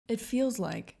It feels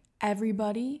like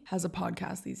everybody has a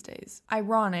podcast these days.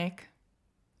 Ironic,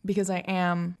 because I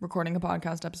am recording a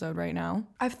podcast episode right now.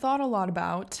 I've thought a lot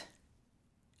about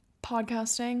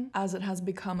podcasting as it has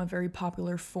become a very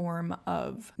popular form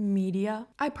of media.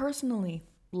 I personally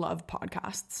love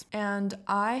podcasts, and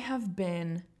I have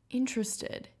been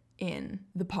interested in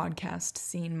the podcast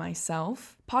scene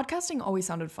myself. Podcasting always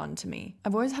sounded fun to me.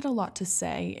 I've always had a lot to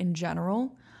say in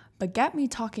general, but get me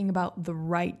talking about the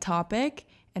right topic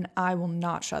and I will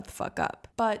not shut the fuck up.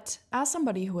 But as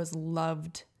somebody who has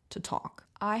loved to talk,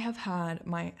 I have had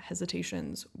my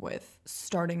hesitations with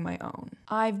starting my own.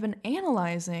 I've been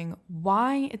analyzing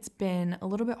why it's been a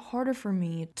little bit harder for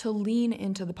me to lean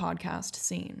into the podcast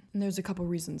scene. And there's a couple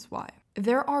reasons why.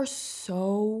 There are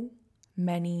so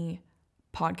many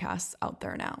podcasts out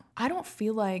there now. I don't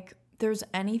feel like there's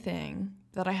anything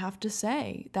that I have to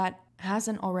say that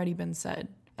hasn't already been said.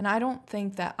 And I don't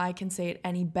think that I can say it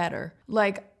any better.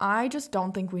 Like, I just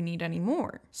don't think we need any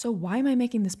more. So why am I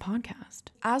making this podcast?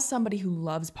 As somebody who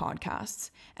loves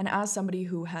podcasts, and as somebody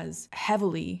who has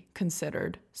heavily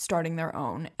considered starting their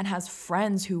own and has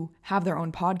friends who have their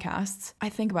own podcasts, I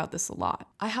think about this a lot.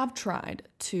 I have tried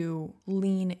to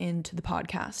lean into the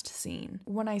podcast scene.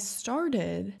 When I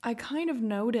started, I kind of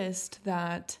noticed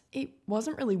that it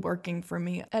wasn't really working for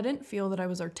me. I didn't feel that I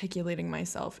was articulating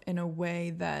myself in a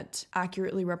way that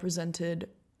accurately represented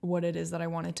what it is that I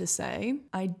wanted to say.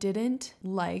 I didn't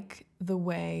like the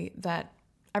way that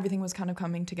everything was kind of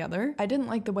coming together. I didn't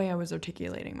like the way I was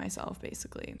articulating myself,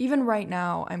 basically. Even right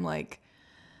now, I'm like,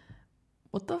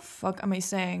 what the fuck am I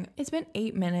saying? It's been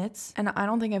 8 minutes and I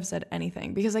don't think I've said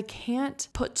anything because I can't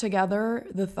put together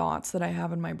the thoughts that I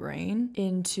have in my brain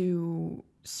into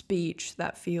speech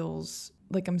that feels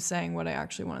like I'm saying what I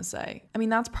actually want to say. I mean,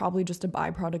 that's probably just a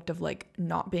byproduct of like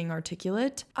not being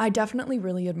articulate. I definitely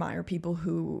really admire people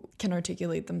who can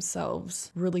articulate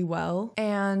themselves really well.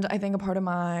 And I think a part of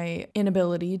my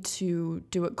inability to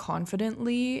do it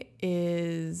confidently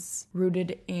is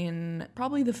rooted in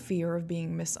probably the fear of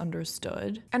being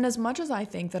misunderstood. And as much as I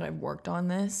think that I've worked on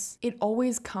this, it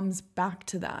always comes back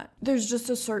to that. There's just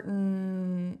a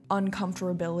certain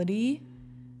uncomfortability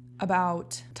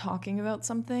about talking about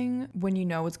something when you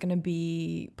know it's going to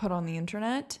be put on the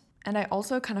internet. And I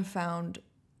also kind of found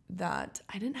that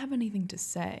I didn't have anything to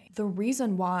say. The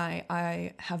reason why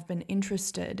I have been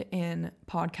interested in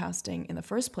podcasting in the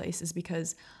first place is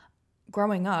because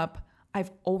growing up, I've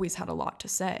always had a lot to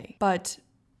say. But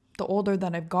the older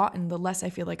that I've gotten, the less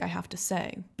I feel like I have to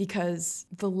say because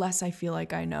the less I feel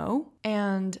like I know.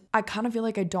 And I kind of feel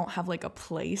like I don't have like a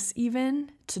place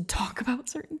even to talk about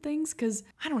certain things because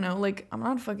I don't know, like I'm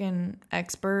not a fucking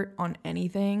expert on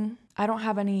anything. I don't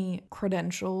have any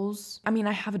credentials. I mean,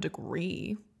 I have a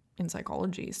degree in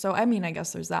psychology. So, I mean, I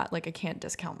guess there's that. Like, I can't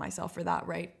discount myself for that,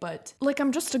 right? But like,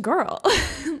 I'm just a girl.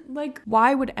 Like,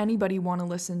 why would anybody want to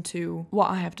listen to what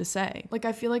I have to say? Like,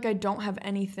 I feel like I don't have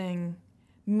anything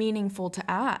meaningful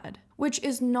to add, which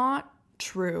is not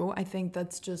true. I think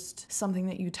that's just something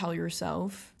that you tell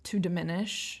yourself to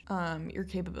diminish your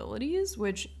capabilities,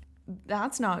 which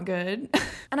that's not good.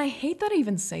 And I hate that I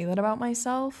even say that about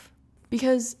myself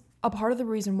because a part of the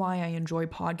reason why I enjoy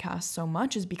podcasts so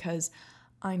much is because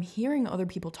I'm hearing other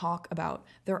people talk about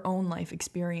their own life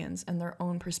experience and their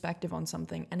own perspective on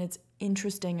something. And it's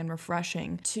interesting and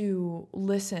refreshing to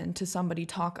listen to somebody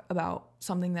talk about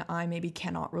something that I maybe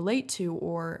cannot relate to,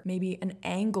 or maybe an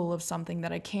angle of something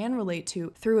that I can relate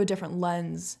to through a different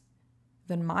lens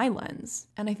than my lens.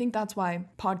 And I think that's why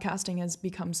podcasting has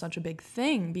become such a big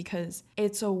thing, because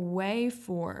it's a way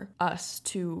for us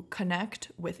to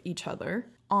connect with each other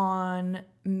on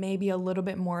maybe a little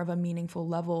bit more of a meaningful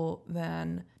level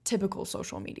than typical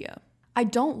social media. I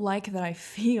don't like that I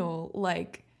feel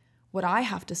like what I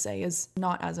have to say is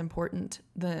not as important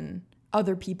than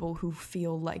other people who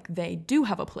feel like they do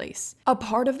have a place. A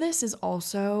part of this is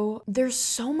also there's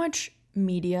so much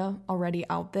media already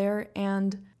out there,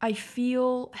 and I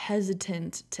feel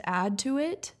hesitant to add to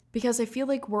it because I feel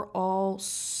like we're all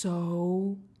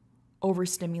so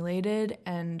overstimulated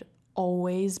and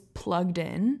always plugged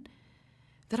in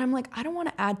that I'm like, I don't want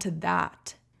to add to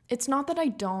that. It's not that I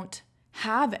don't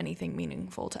have anything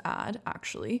meaningful to add,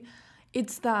 actually.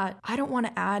 It's that I don't want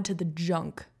to add to the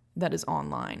junk that is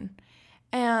online.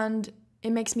 And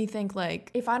it makes me think like,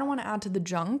 if I don't want to add to the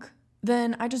junk,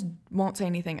 then I just won't say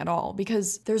anything at all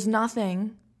because there's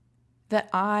nothing that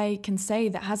I can say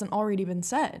that hasn't already been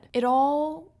said. It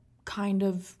all kind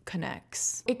of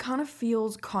connects. It kind of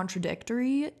feels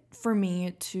contradictory for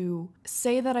me to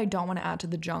say that I don't want to add to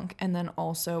the junk and then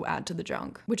also add to the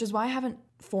junk, which is why I haven't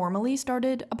formally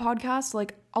started a podcast.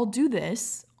 Like, I'll do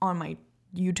this on my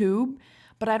YouTube,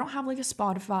 but I don't have like a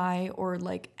Spotify or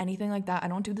like anything like that. I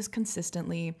don't do this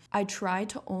consistently. I try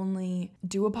to only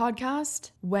do a podcast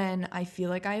when I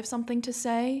feel like I have something to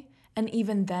say. And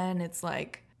even then it's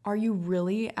like, are you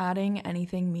really adding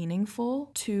anything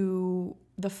meaningful to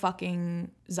the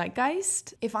fucking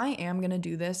zeitgeist? If I am gonna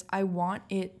do this, I want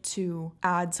it to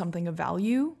add something of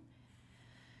value.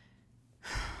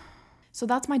 So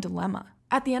that's my dilemma.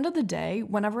 At the end of the day,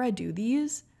 whenever I do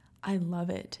these, I love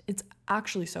it. It's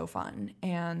actually so fun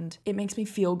and it makes me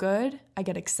feel good. I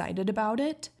get excited about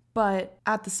it. But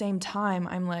at the same time,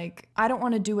 I'm like, I don't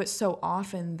want to do it so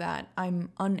often that I'm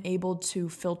unable to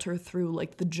filter through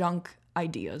like the junk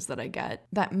ideas that I get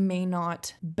that may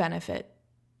not benefit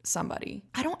somebody.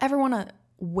 I don't ever want to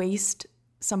waste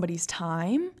somebody's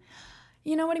time.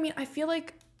 You know what I mean? I feel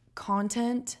like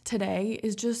content today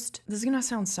is just, this is gonna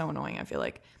sound so annoying, I feel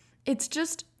like. It's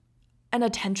just an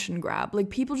attention grab. Like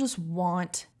people just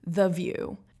want the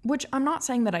view, which I'm not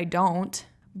saying that I don't,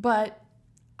 but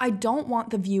I don't want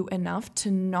the view enough to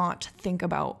not think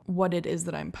about what it is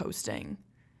that I'm posting.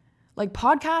 Like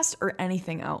podcast or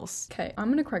anything else. Okay, I'm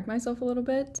gonna correct myself a little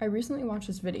bit. I recently watched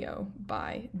this video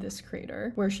by this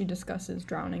creator where she discusses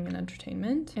drowning in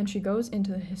entertainment, and she goes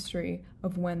into the history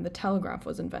of when the telegraph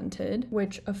was invented,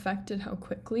 which affected how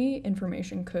quickly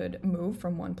information could move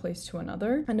from one place to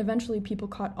another. And eventually people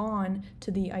caught on to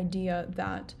the idea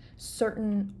that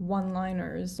certain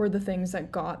one-liners were the things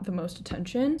that got the most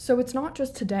attention. So it's not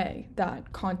just today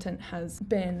that content has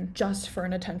been just for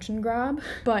an attention grab,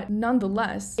 but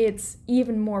nonetheless, it's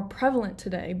even more prevalent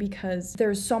today because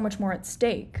there's so much more at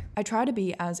stake. I try to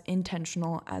be as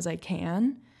intentional as I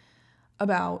can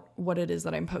about what it is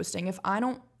that I'm posting. If I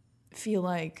don't feel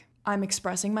like I'm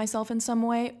expressing myself in some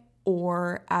way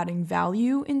or adding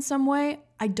value in some way,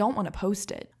 I don't want to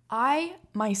post it. I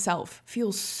myself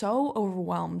feel so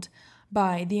overwhelmed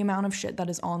by the amount of shit that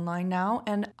is online now,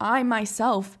 and I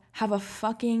myself have a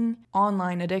fucking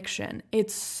online addiction.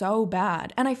 It's so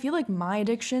bad. And I feel like my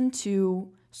addiction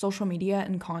to social media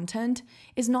and content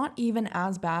is not even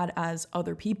as bad as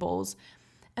other people's.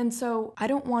 And so I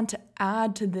don't want to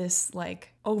add to this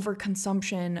like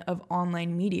overconsumption of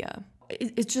online media.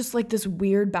 It's just like this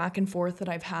weird back and forth that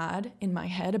I've had in my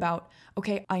head about,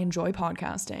 okay, I enjoy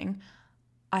podcasting.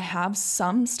 I have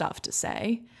some stuff to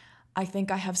say. I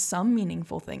think I have some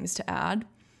meaningful things to add.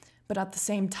 But at the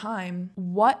same time,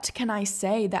 what can I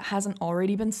say that hasn't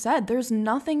already been said? There's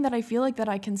nothing that I feel like that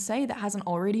I can say that hasn't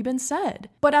already been said.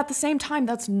 But at the same time,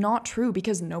 that's not true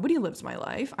because nobody lives my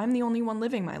life. I'm the only one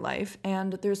living my life,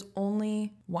 and there's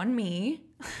only one me,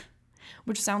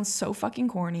 which sounds so fucking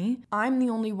corny. I'm the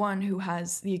only one who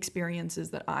has the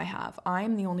experiences that I have.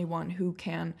 I'm the only one who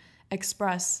can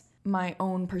express my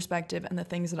own perspective and the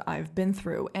things that I've been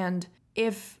through. And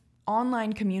if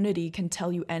online community can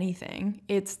tell you anything,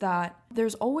 it's that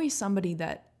there's always somebody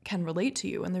that can relate to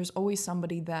you and there's always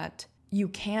somebody that you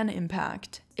can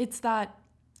impact. It's that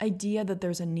idea that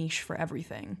there's a niche for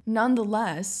everything.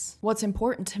 Nonetheless, what's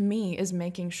important to me is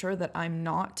making sure that I'm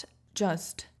not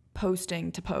just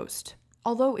posting to post.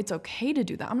 Although it's okay to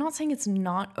do that. I'm not saying it's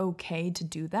not okay to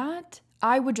do that.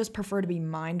 I would just prefer to be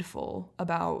mindful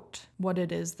about what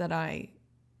it is that I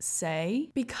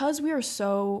say. Because we are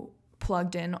so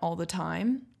plugged in all the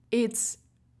time, it's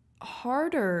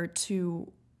harder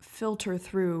to filter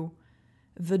through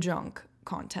the junk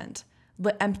content,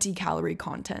 the empty calorie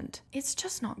content. It's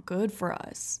just not good for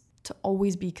us to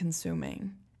always be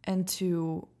consuming and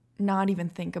to not even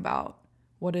think about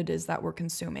what it is that we're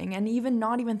consuming and even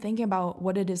not even thinking about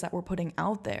what it is that we're putting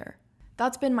out there.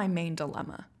 That's been my main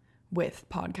dilemma with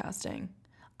podcasting.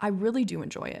 I really do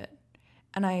enjoy it.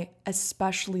 And I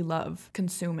especially love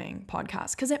consuming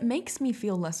podcasts because it makes me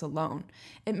feel less alone.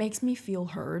 It makes me feel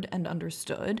heard and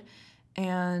understood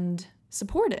and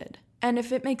supported. And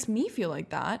if it makes me feel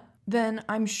like that, then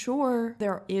I'm sure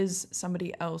there is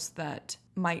somebody else that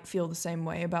might feel the same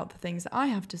way about the things that I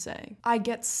have to say. I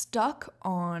get stuck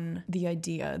on the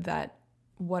idea that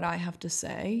what I have to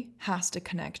say has to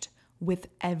connect with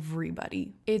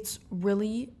everybody. It's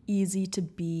really easy to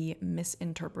be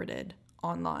misinterpreted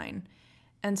online.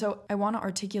 And so I want to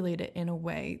articulate it in a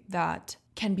way that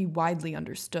can be widely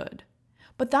understood.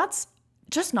 But that's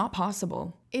just not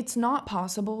possible. It's not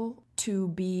possible to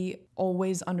be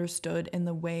always understood in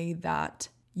the way that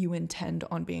you intend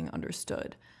on being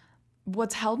understood.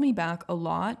 What's held me back a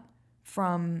lot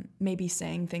from maybe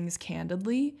saying things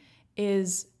candidly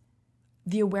is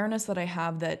the awareness that I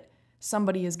have that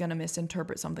somebody is going to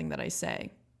misinterpret something that I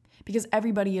say, because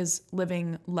everybody is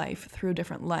living life through a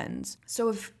different lens. So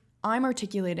if I'm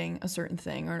articulating a certain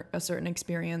thing or a certain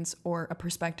experience or a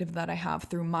perspective that I have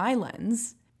through my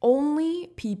lens, only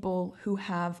people who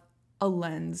have a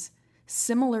lens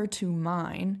similar to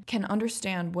mine can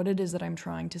understand what it is that I'm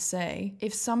trying to say.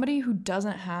 If somebody who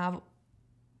doesn't have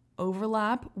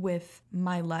overlap with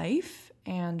my life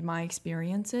and my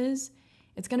experiences,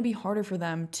 it's going to be harder for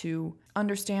them to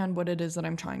understand what it is that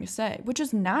I'm trying to say, which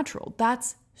is natural.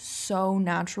 That's so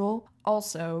natural.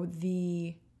 Also,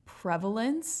 the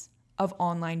prevalence of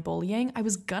online bullying. I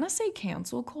was gonna say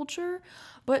cancel culture,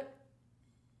 but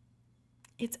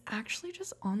it's actually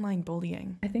just online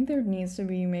bullying. I think there needs to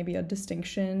be maybe a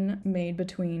distinction made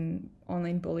between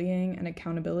online bullying and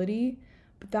accountability,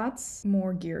 but that's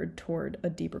more geared toward a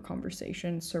deeper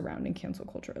conversation surrounding cancel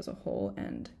culture as a whole,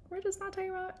 and we're just not talking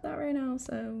about that right now,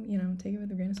 so, take it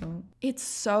with a grain of salt. It's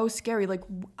so scary. Like,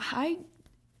 I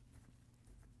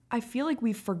feel like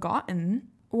we've forgotten,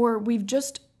 or we've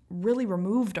just really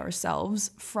removed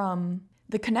ourselves from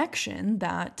the connection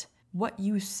that what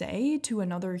you say to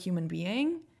another human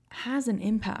being has an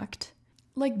impact.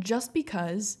 Like, just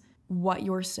because what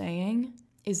you're saying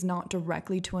is not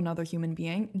directly to another human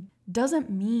being doesn't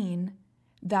mean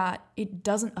that it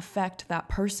doesn't affect that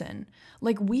person.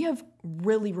 Like, we have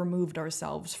really removed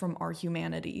ourselves from our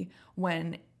humanity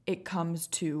when it comes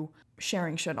to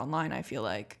sharing shit online, I feel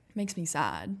like. It makes me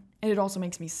sad. And it also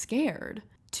makes me scared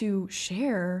to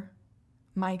share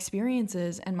my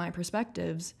experiences and my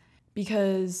perspectives,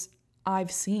 because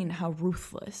I've seen how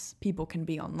ruthless people can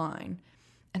be online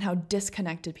and how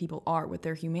disconnected people are with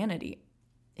their humanity.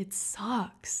 It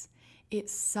sucks. It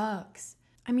sucks.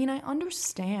 I mean, I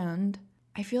understand.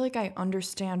 I feel like I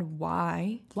understand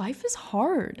why. Life is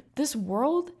hard. This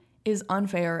world is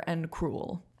unfair and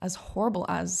cruel. As horrible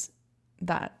as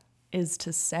that is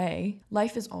to say,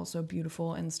 life is also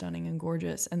beautiful and stunning and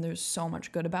gorgeous, and there's so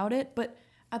much good about it. But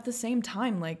at the same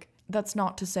time, like, that's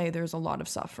not to say there's a lot of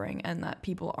suffering and that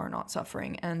people are not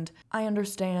suffering. And I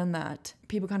understand that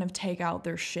people kind of take out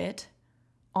their shit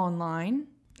online.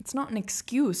 It's not an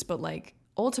excuse, but like,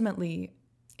 ultimately,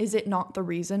 is it not the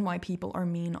reason why people are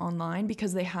mean online?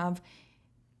 Because they have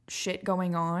shit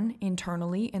going on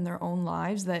internally in their own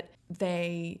lives that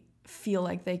they feel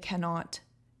like they cannot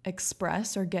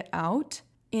express or get out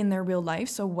in their real life.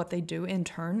 So what they do in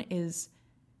turn is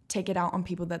take it out on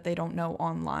people that they don't know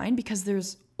online, because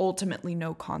there's ultimately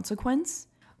no consequence.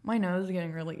 My nose is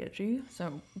getting really itchy,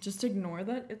 so just ignore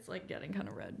that. It's like getting kind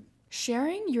of red.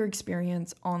 Sharing your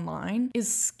experience online is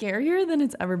scarier than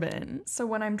it's ever been. So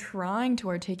when I'm trying to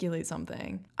articulate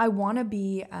something, I want to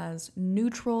be as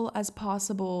neutral as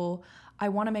possible. I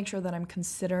want to make sure that I'm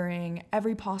considering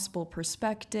every possible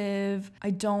perspective. I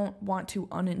don't want to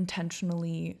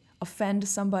unintentionally offend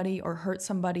somebody or hurt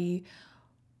somebody,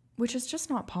 which is just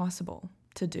not possible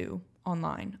to do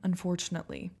online,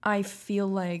 unfortunately. I feel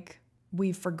like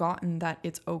we've forgotten that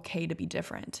it's okay to be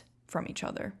different from each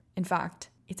other. In fact,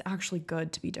 it's actually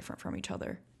good to be different from each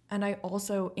other. And I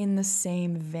also, in the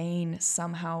same vein,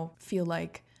 somehow feel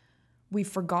like we've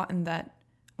forgotten that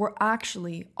we're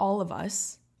actually, all of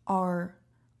us, are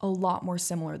a lot more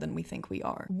similar than we think we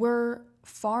are. We're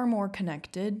far more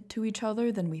connected to each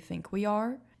other than we think we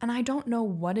are. And I don't know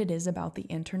what it is about the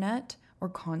internet or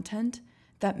content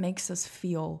that makes us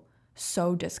feel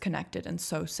so disconnected and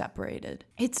so separated.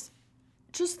 It's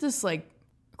just this like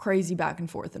crazy back and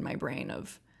forth in my brain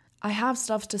of, I have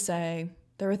stuff to say,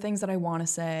 there are things that I want to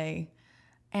say,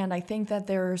 and I think that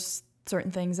there's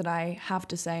certain things that I have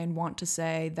to say and want to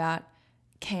say that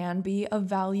can be of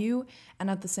value, and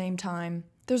at the same time,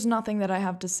 there's nothing that I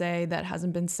have to say that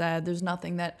hasn't been said. There's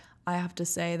nothing that I have to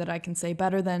say that I can say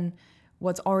better than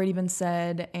what's already been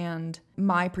said, and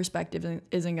my perspective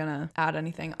isn't gonna add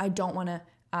anything. I don't want to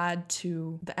add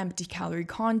to the empty calorie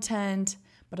content,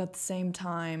 but at the same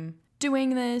time,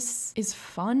 doing this is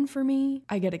fun for me.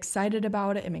 I get excited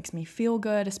about it. It makes me feel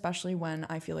good, especially when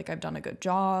I feel like I've done a good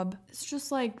job. It's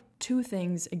just like two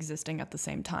things existing at the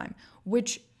same time,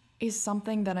 which is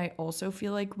something that I also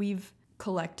feel like we've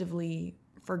collectively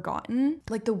forgotten.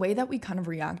 Like, the way that we kind of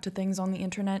react to things on the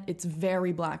internet, it's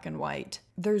very black and white.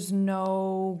 There's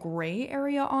no gray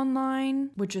area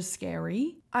online, which is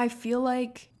scary. I feel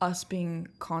like us being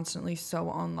constantly so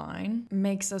online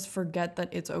makes us forget that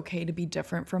it's okay to be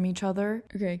different from each other.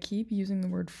 Okay, I keep using the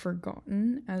word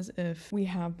forgotten as if we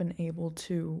have been able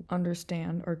to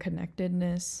understand our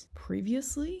connectedness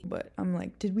previously, but I'm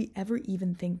like, did we ever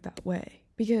even think that way?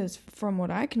 Because from what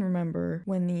I can remember,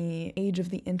 when the age of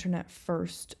the internet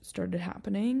first started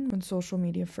happening, when social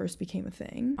media first became a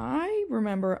thing, I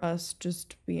remember us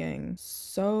just being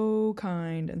so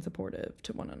kind and supportive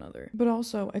to one another. But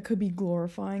also, I could be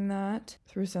glorifying that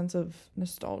through a sense of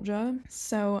nostalgia.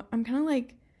 So I'm kind of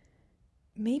like,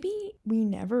 maybe we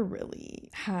never really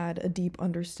had a deep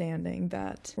understanding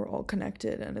that we're all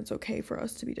connected and it's okay for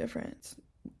us to be different.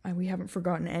 We haven't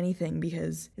forgotten anything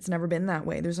because it's never been that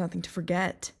way. There's nothing to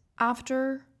forget.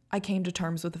 After I came to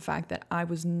terms with the fact that I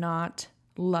was not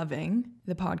loving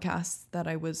the podcasts that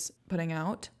I was putting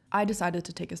out, I decided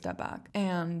to take a step back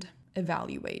and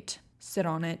evaluate, sit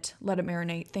on it, let it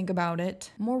marinate, think about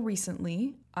it. More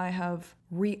recently, I have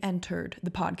re-entered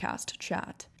the podcast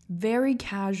chat very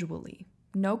casually.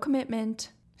 No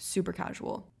commitment, super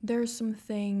casual. There's some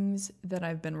things that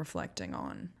I've been reflecting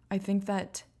on. I think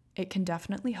that it can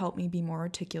definitely help me be more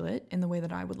articulate in the way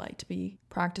that I would like to be.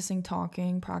 Practicing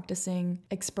talking, practicing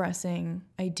expressing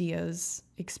ideas,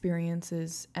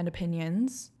 experiences, and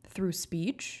opinions through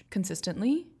speech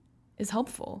consistently is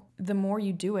helpful. The more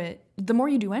you do it, the more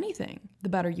you do anything, the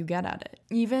better you get at it.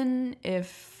 Even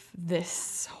if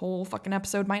this whole fucking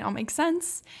episode might not make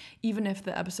sense, even if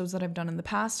the episodes that I've done in the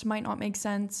past might not make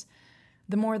sense,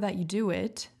 the more that you do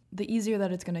it, the easier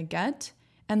that it's gonna get,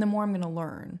 and the more I'm gonna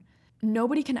learn.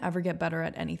 Nobody can ever get better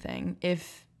at anything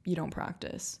if you don't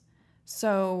practice.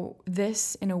 So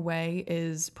this, in a way,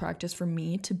 is practice for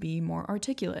me to be more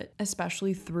articulate,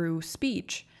 especially through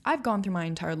speech. I've gone through my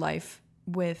entire life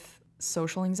with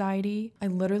social anxiety. I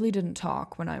literally didn't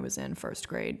talk when I was in first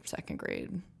grade, second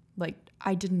grade. Like,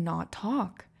 I did not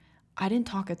talk. I didn't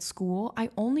talk at school. I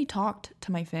only talked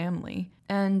to my family.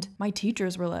 And my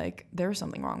teachers were like, there's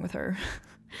something wrong with her.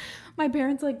 My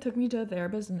parents took me to a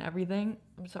therapist and everything.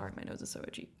 I'm sorry, my nose is so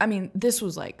itchy. I mean, this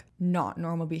was not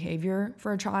normal behavior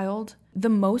for a child. The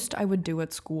most I would do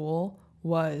at school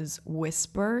was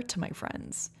whisper to my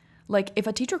friends. If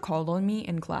a teacher called on me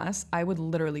in class, I would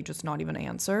literally just not even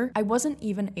answer. I wasn't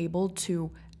even able to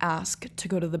ask to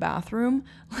go to the bathroom.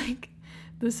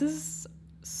 This is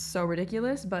so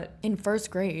ridiculous, but in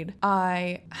first grade,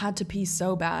 I had to pee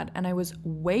so bad and I was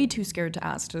way too scared to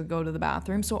ask to go to the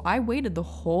bathroom. So I waited the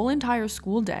whole entire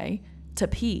school day to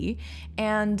pee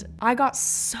and I got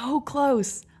so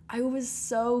close. I was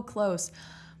so close.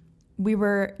 We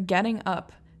were getting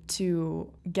up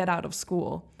to get out of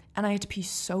school and I had to pee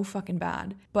so fucking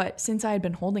bad. But since I had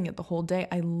been holding it the whole day,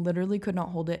 I literally could not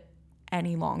hold it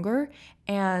any longer.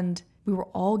 And we were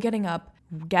all getting up,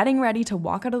 getting ready to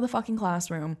walk out of the fucking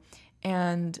classroom,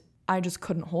 and I just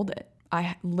couldn't hold it.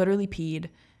 I literally peed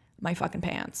my fucking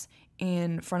pants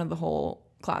in front of the whole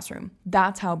classroom.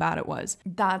 That's how bad it was.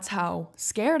 That's how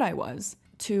scared I was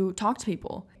to talk to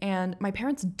people. And my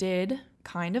parents did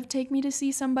kind of take me to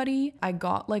see somebody. I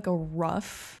got a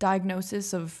rough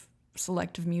diagnosis of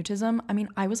selective mutism. I mean,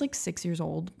 I was 6 years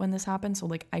old when this happened,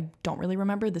 so I don't really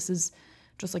remember. This is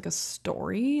just a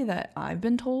story that I've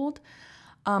been told.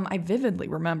 I vividly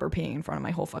remember peeing in front of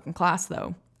my whole fucking class,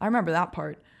 though. I remember that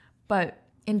part. But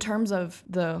in terms of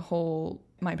the whole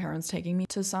my parents taking me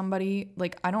to somebody,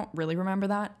 I don't really remember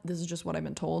that. This is just what I've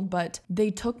been told. But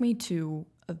they took me to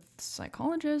a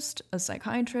psychologist, a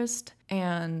psychiatrist,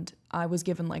 and I was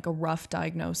given a rough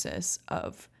diagnosis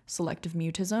of selective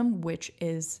mutism, which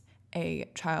is a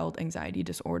child anxiety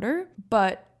disorder.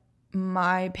 But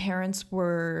my parents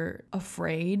were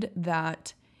afraid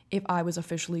that if I was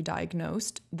officially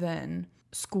diagnosed, then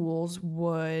schools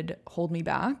would hold me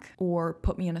back or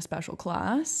put me in a special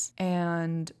class.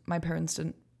 And my parents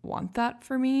didn't want that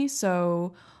for me.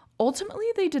 So ultimately,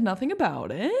 they did nothing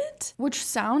about it, which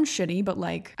sounds shitty, but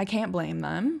I can't blame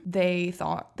them. They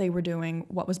thought they were doing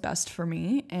what was best for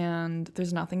me, and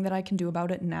there's nothing that I can do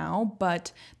about it now,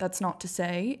 but that's not to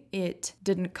say it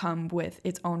didn't come with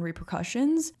its own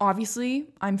repercussions. Obviously,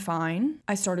 I'm fine.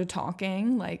 I started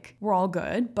talking, we're all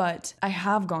good, but I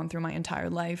have gone through my entire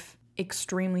life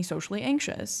extremely socially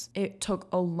anxious. It took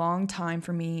a long time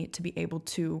for me to be able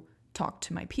to talk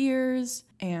to my peers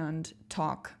and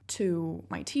talk to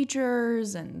my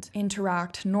teachers and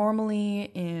interact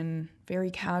normally in very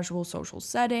casual social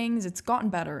settings. It's gotten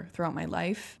better throughout my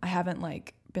life. I haven't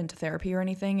been to therapy or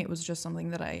anything. It was just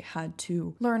something that I had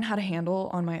to learn how to handle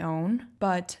on my own.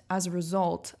 But as a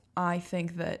result, I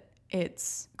think that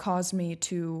it's caused me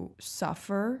to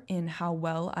suffer in how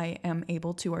well I am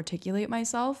able to articulate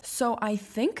myself. So I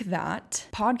think that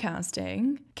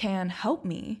podcasting can help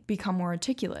me become more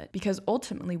articulate, because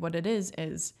ultimately what it is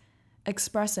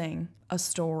expressing a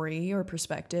story or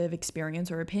perspective,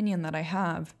 experience, or opinion that I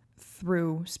have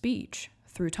through speech,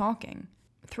 through talking.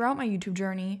 Throughout my YouTube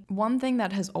journey, one thing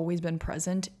that has always been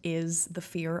present is the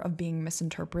fear of being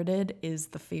misinterpreted, is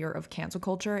the fear of cancel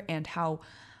culture and how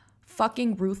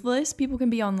fucking ruthless people can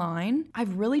be online.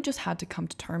 I've really just had to come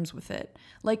to terms with it.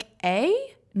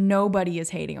 Nobody is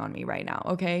hating on me right now,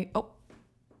 okay? Oh,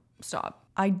 stop.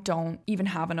 I don't even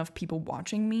have enough people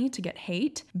watching me to get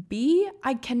hate. B,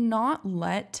 I cannot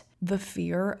let the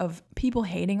fear of people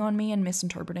hating on me and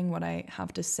misinterpreting what I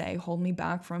have to say hold me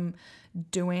back from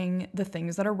doing the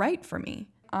things that are right for me.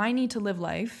 I need to live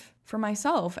life for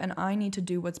myself, and I need to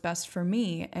do what's best for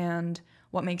me and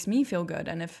what makes me feel good.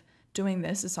 And if doing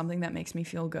this is something that makes me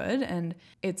feel good and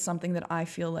it's something that I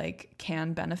feel like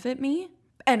can benefit me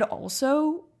and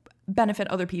also benefit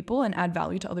other people and add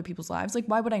value to other people's lives, like,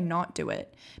 why would I not do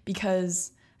it?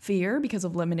 Because fear, because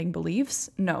of limiting beliefs?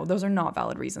 No, those are not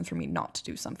valid reasons for me not to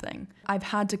do something. I've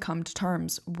had to come to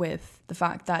terms with the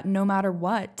fact that no matter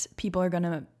what, people are going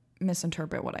to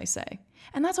misinterpret what I say.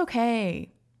 And that's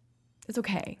okay. It's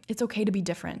okay. It's okay to be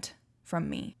different from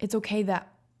me. It's okay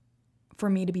that for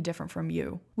me to be different from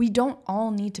you. We don't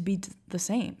all need to be the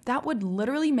same. That would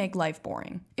literally make life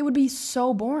boring. It would be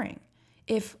so boring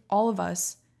if all of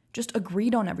us just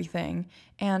agreed on everything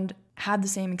and had the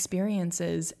same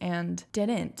experiences and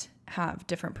didn't have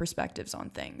different perspectives on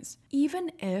things.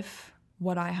 Even if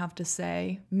what I have to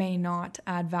say may not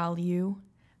add value,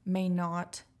 may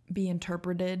not be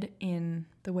interpreted in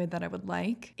the way that I would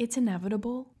like, it's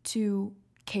inevitable to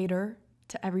cater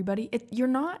to everybody. You're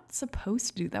not supposed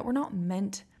to do that. We're not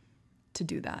meant to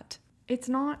do that. It's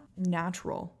not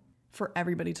natural for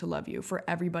everybody to love you, for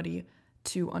everybody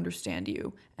to understand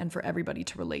you, and for everybody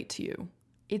to relate to you.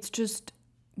 It's just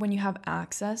when you have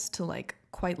access to, like,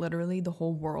 quite literally the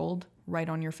whole world right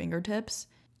on your fingertips,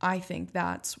 I think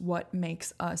that's what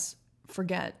makes us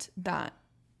forget that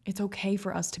it's okay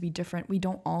for us to be different. We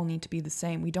don't all need to be the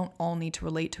same. We don't all need to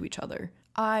relate to each other.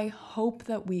 I hope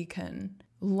that we can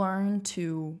learn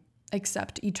to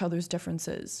accept each other's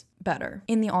differences better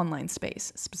in the online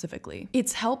space specifically.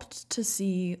 It's helped to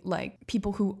see, like,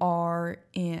 people who are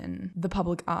in the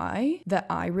public eye that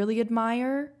I really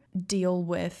admire deal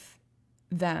with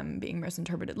them being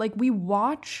misinterpreted. Like, we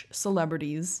watch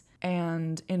celebrities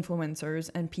and influencers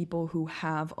and people who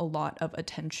have a lot of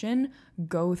attention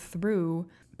go through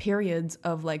periods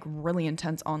of, like, really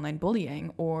intense online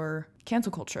bullying or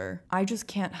cancel culture. I just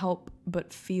can't help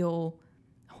but feel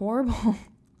horrible.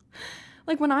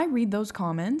 Like, when I read those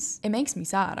comments, it makes me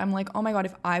sad. I'm like, oh my God,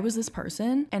 if I was this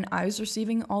person and I was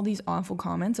receiving all these awful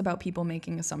comments about people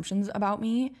making assumptions about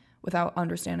me without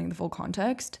understanding the full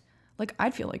context, like,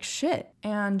 I'd feel like shit.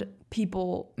 And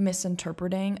people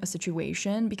misinterpreting a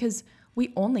situation, because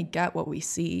we only get what we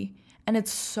see. And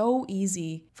it's so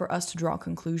easy for us to draw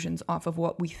conclusions off of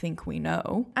what we think we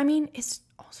know. I mean, it's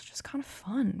also just kind of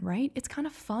fun, right? It's kind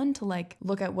of fun to, like,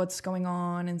 look at what's going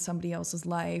on in somebody else's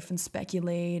life and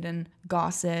speculate and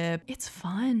gossip. It's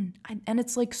fun. And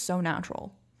it's, like, so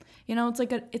natural. You know,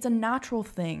 it's a natural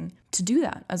thing to do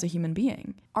that as a human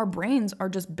being. Our brains are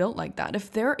just built like that.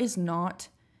 If there is not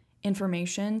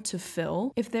information to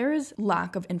fill, if there is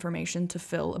lack of information to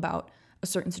fill about a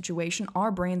certain situation,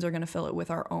 our brains are going to fill it with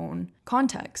our own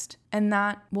context. And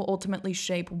that will ultimately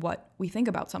shape what we think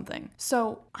about something.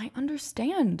 So I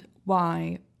understand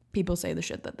why people say the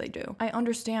shit that they do. I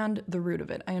understand the root of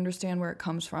it. I understand where it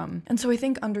comes from. And so I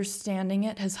think understanding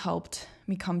it has helped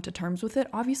me come to terms with it.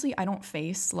 Obviously, I don't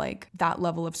face, like, that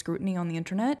level of scrutiny on the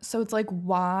internet. So it's like,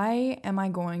 why am I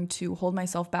going to hold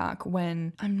myself back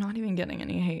when I'm not even getting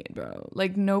any hate, bro?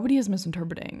 Like, nobody is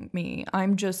misinterpreting me.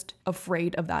 I'm just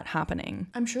afraid of that happening.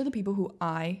 I'm sure the people who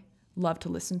I love to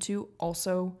listen to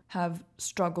also have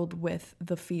struggled with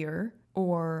the fear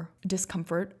or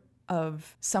discomfort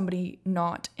of somebody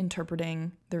not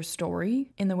interpreting their story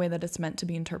in the way that it's meant to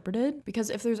be interpreted. Because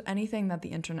if there's anything that the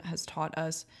internet has taught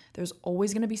us, there's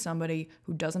always going to be somebody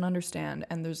who doesn't understand,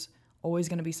 and there's always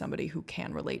going to be somebody who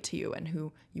can relate to you and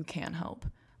who you can help.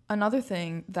 Another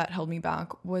thing that held me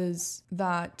back was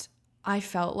that I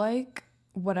felt like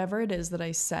whatever it is that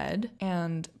I said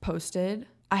and posted,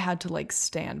 I had to, like,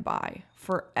 stand by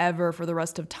forever for the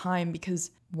rest of time,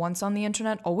 because once on the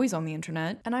internet, always on the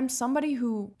internet. And I'm somebody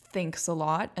who thinks a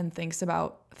lot and thinks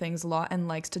about things a lot and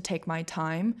likes to take my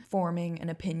time forming an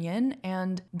opinion,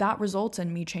 and that results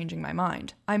in me changing my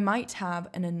mind. I might have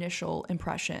an initial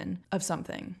impression of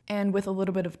something, and with a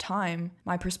little bit of time,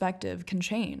 my perspective can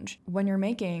change. When you're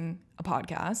making a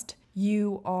podcast,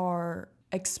 you are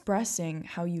expressing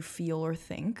how you feel or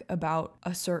think about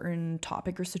a certain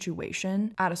topic or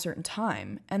situation at a certain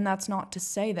time. And that's not to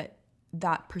say that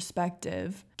that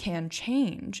perspective can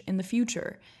change in the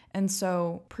future. And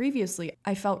so previously,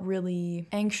 I felt really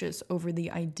anxious over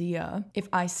the idea if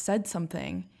I said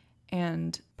something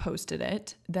and posted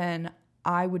it, then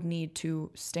I would need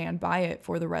to stand by it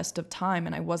for the rest of time,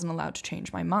 and I wasn't allowed to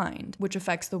change my mind, which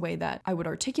affects the way that I would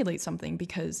articulate something.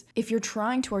 Because if you're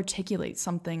trying to articulate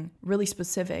something really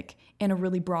specific in a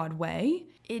really broad way,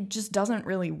 it just doesn't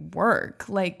really work.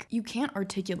 Like, you can't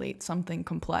articulate something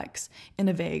complex in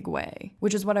a vague way,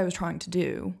 which is what I was trying to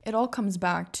do. It all comes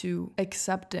back to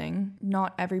accepting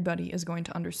not everybody is going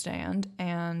to understand,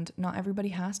 and not everybody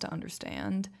has to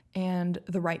understand, and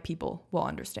the right people will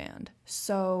understand.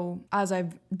 So as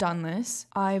I've done this,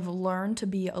 I've learned to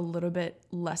be a little bit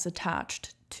less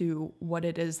attached to what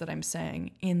it is that I'm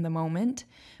saying in the moment,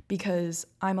 because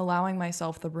I'm allowing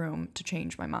myself the room to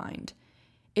change my mind.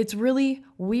 It's really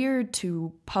weird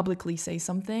to publicly say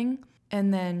something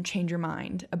and then change your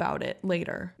mind about it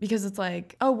later, because it's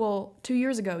like, oh, well, 2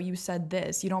 years ago you said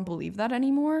this, you don't believe that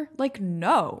anymore? Like,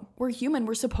 no, we're human,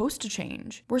 we're supposed to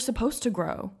change, we're supposed to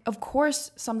grow. Of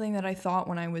course, something that I thought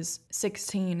when I was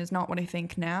 16 is not what I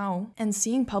think now, and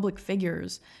seeing public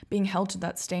figures being held to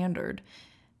that standard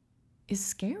is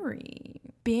scary.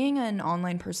 Being an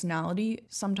online personality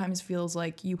sometimes feels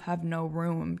like you have no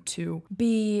room to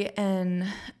be an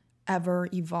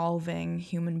ever-evolving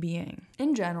human being.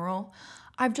 In general,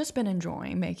 I've just been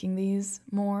enjoying making these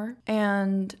more,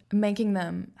 and making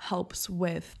them helps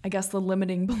with, I guess, the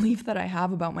limiting belief that I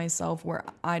have about myself, where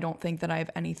I don't think that I have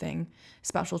anything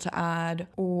special to add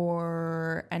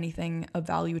or anything of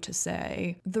value to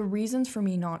say. The reasons for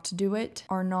me not to do it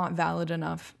are not valid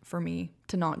enough for me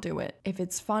to not do it. If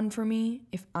it's fun for me,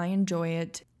 if I enjoy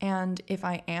it, and if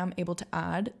I am able to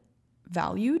add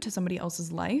value to somebody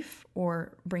else's life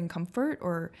or bring comfort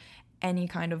or any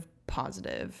kind of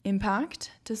positive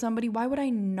impact to somebody, why would I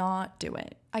not do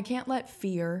it? I can't let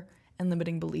fear and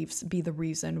limiting beliefs be the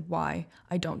reason why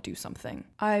I don't do something.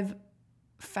 I've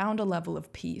found a level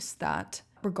of peace that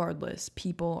regardless,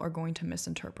 people are going to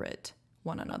misinterpret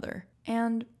one another.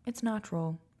 And it's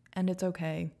natural and it's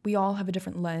okay. We all have a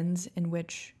different lens in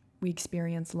which we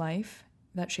experience life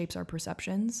that shapes our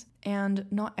perceptions, and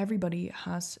not everybody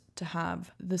has to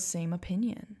have the same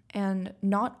opinion. And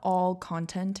not all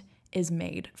content is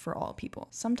made for all people.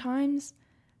 Sometimes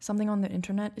something on the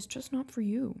internet is just not for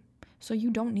you, so you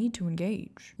don't need to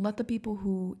engage. Let the people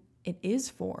who it is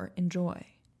for enjoy.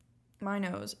 My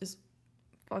nose is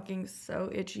fucking so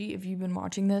itchy. If you've been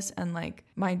watching this and like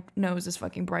my nose is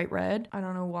fucking bright red, I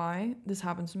don't know why this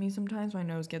happens to me sometimes. My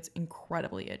nose gets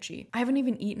incredibly itchy. I haven't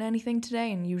even eaten anything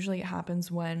today, and usually it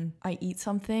happens when I eat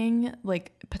something,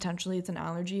 like potentially it's an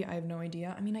allergy. I have no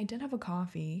idea. I mean, I did have a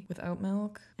coffee with oat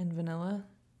milk and vanilla,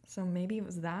 so maybe it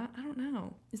was that. I don't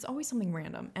know. It's always something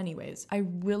random. Anyways, I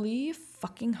really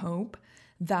fucking hope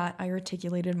that I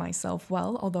articulated myself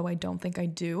well, although I don't think I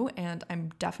do, and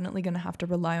I'm definitely gonna have to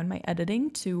rely on my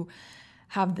editing to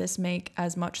have this make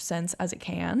as much sense as it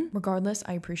can. Regardless,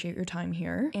 I appreciate your time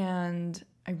here, and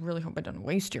I really hope I didn't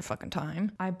waste your fucking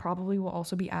time. I probably will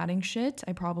also be adding shit.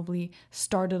 I probably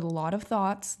started a lot of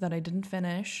thoughts that I didn't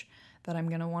finish, that I'm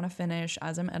gonna wanna finish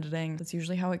as I'm editing. That's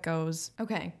usually how it goes.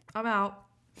 Okay, I'm out.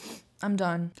 I'm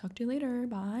done. Talk to you later.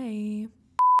 Bye.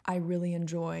 I really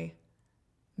enjoy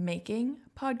making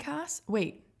podcasts.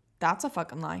 Wait, that's a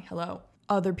fucking lie. Hello.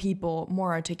 Other people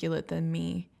more articulate than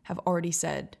me have already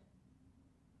said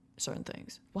certain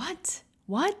things. What?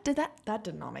 Did that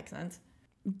did not make sense.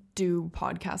 Do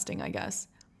podcasting, I guess.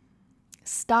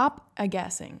 Stop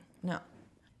guessing. No.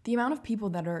 The amount of people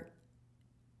that are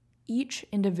each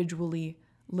individually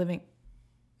living,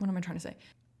 what am I trying to say?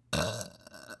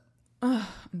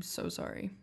 I'm so sorry.